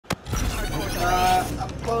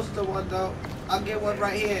close to one though. I'll get one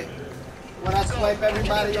right here. When I swipe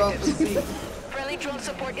everybody off the seat. Friendly drone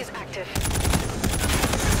support is active.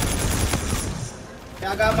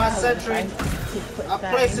 Yeah, I got my sentry. I'm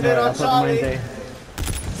placing it on Charlie.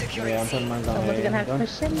 Yeah, I'm putting mine on. Someone's gonna have to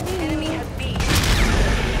push him. Enemy has B.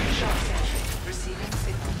 Shock sentry. Receiving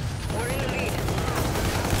signal. We're in the lead.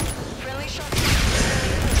 Friendly shock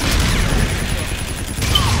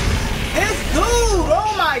This dude!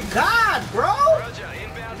 Oh my god, bro!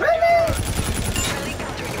 Really? Friendly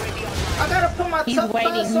counter UAV online. I gotta put my He's tough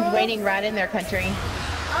waiting. pass He's on? waiting right in their country.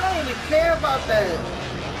 I don't even care about that.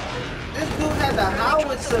 This dude had the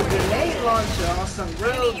howitzer grenade launcher on some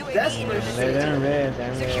real desperate shit. They're in red.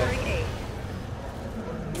 They're in Securing red.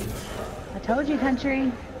 A. I told you,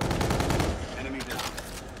 country.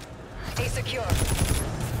 A secure.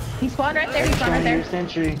 He spawned right there. He They're spawned right showing your there.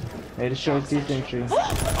 sentry. They destroyed two sentry.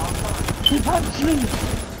 He punched me.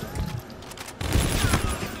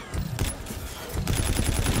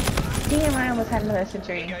 Damn, I almost had another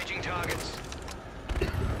century. Engaging targets.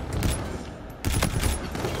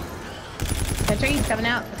 Century, he's coming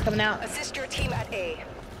out. It's coming out. Assist your team at A.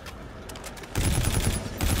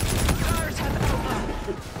 Cars have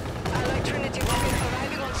Alpha. Allied Trinity rocket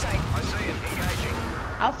arriving on site. I see it. Engaging.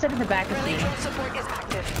 I'll sit in the back and Friendly see. drone support is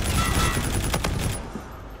active.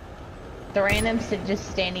 The random's just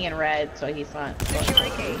standing in red, so he's not.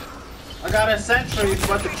 Securing A. I got a sentry,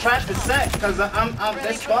 but the trap is set because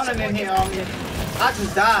they're spawning in here on me. I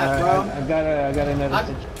just died, bro. I got another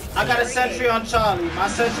sentry. I got a sentry on Charlie. My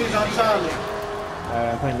sentry's on Charlie.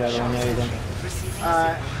 I'm putting the other one there then.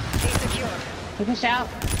 Alright. A secure. He pushed out.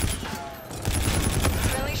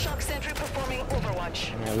 Friendly shock sentry performing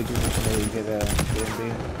Overwatch. Yeah, we do need to maybe get a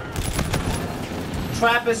B&B.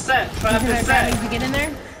 Trap is set. Trap He's is gonna set. grab me to get in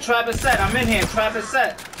there. Trap is set. I'm in here. Trap is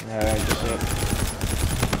set. Alright, good shit.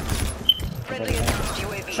 Friendly announced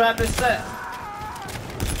UAV. Trap is set.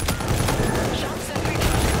 Shock sentry.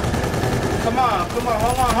 Come on.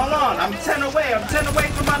 Hold on. I'm 10 away. I'm 10 away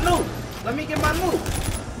from my nuke. Let me get my nuke.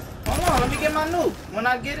 Hold on, let me get my nuke. When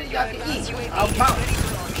I get it, y'all can eat. I'll bounce.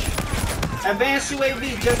 Advanced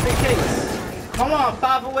UAV just in case. Come on,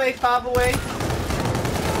 5 away. 5 away.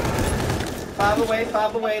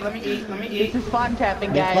 5 away. Let me eat. This is spawn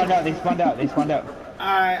trapping, They guys. spawned out.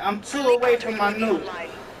 Alright, I'm 2 away from my nuke.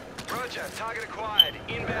 Roger. Target acquired.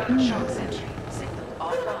 Inbound. Shock sentry. Signal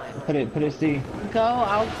offline. Put it C. Go.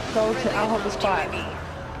 I'll hold the spot.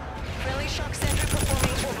 Friendly shock sentry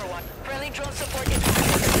performing Overwatch. Friendly drone support is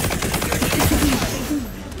active.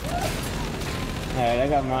 Alright, I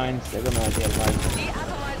got mine. Yeah, mine. De-Atomizer.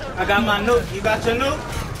 I got my nuke. You got your nuke?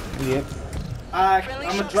 Yep. Alright, Friendly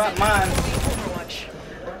I'm gonna shock drop sentry mine. performing Overwatch.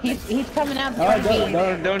 He's coming out the Oh, front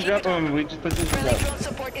B. don't drop him. We just positioned Friendly up. drone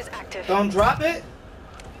support is active. Don't drop it?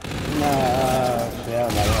 Nah, yeah, I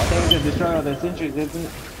think we can destroy all their sentries, isn't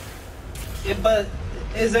it? Yeah, but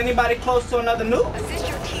is anybody close to another nuke? Assist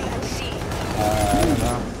your team at C. I don't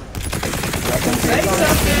know. Say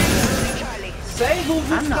something. Charlie. Say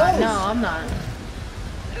who's I'm not. close. No, I'm not.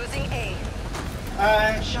 Losing A.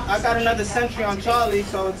 Alright, I got another sentry on Charlie,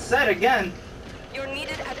 so it's set again. You're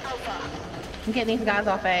needed at Alpha. I'm getting these guys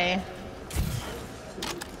off A.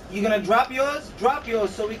 You gonna drop yours? Drop yours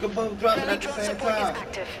so we can both drop it Friendly at the drone same support is time.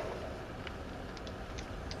 active.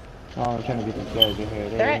 Oh, I'm trying to get these guys in here.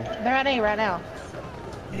 They're at A right now.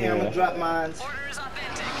 Yeah, I'm gonna drop mine. Order is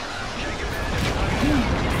authentic.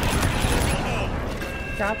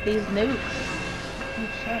 Drop these nukes. Oh,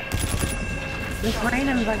 shit. This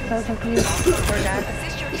random's like so confused. Poor guy.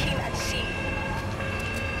 Assist your team at C.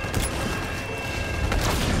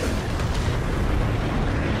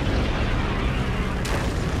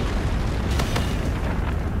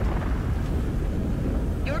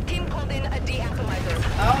 Your team called in a De-Atomizer.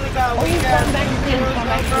 I only got Oh, weak he's ass going back to C. He's going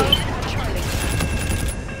back to C. At Charlie.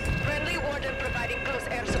 Friendly warden providing close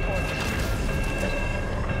air support.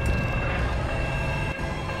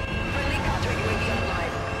 Friendly counter UAV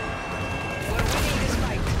online. We're winning this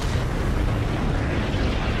fight.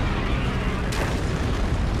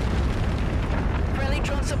 Friendly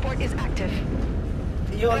drone support is active.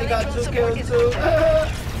 You only got 2 kills too.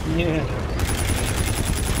 Yeah.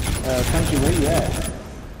 Country, where you at?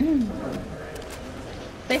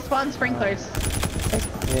 They spawn sprinklers.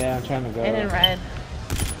 Yeah, I'm trying to go. And in red.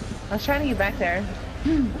 I was trying to get back there.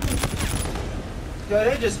 Yo,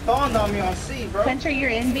 they just spawned on me on C, bro. Country, you're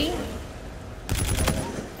in B?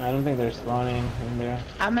 I don't think they're spawning in there.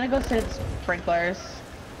 I'm gonna go sit at sprinklers.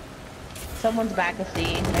 Someone's back at C.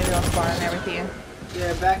 Maybe they'll spawn in there with you.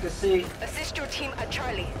 Yeah, back at C. Assist your team at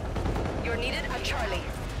Charlie. You're needed at Charlie.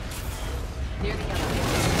 Near the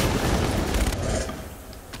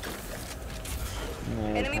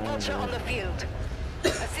Yeah, Enemy Vulture on the field.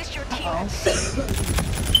 Assist your team. A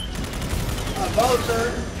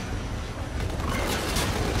vulture.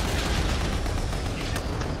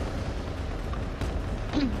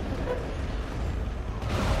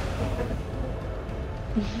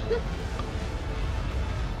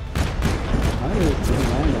 How did it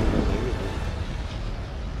land on this?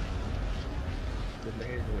 The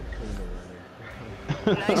layers were clean around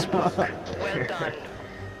there. Nice work. Well done.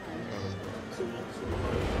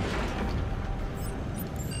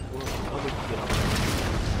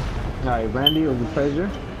 Alright, Randy, it was a pleasure.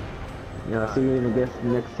 Yeah, I'll see you in the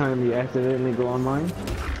next time you accidentally go online.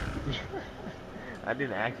 I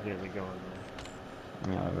didn't accidentally go on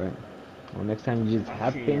there. Alright. Well, next time you just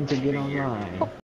happen to get online.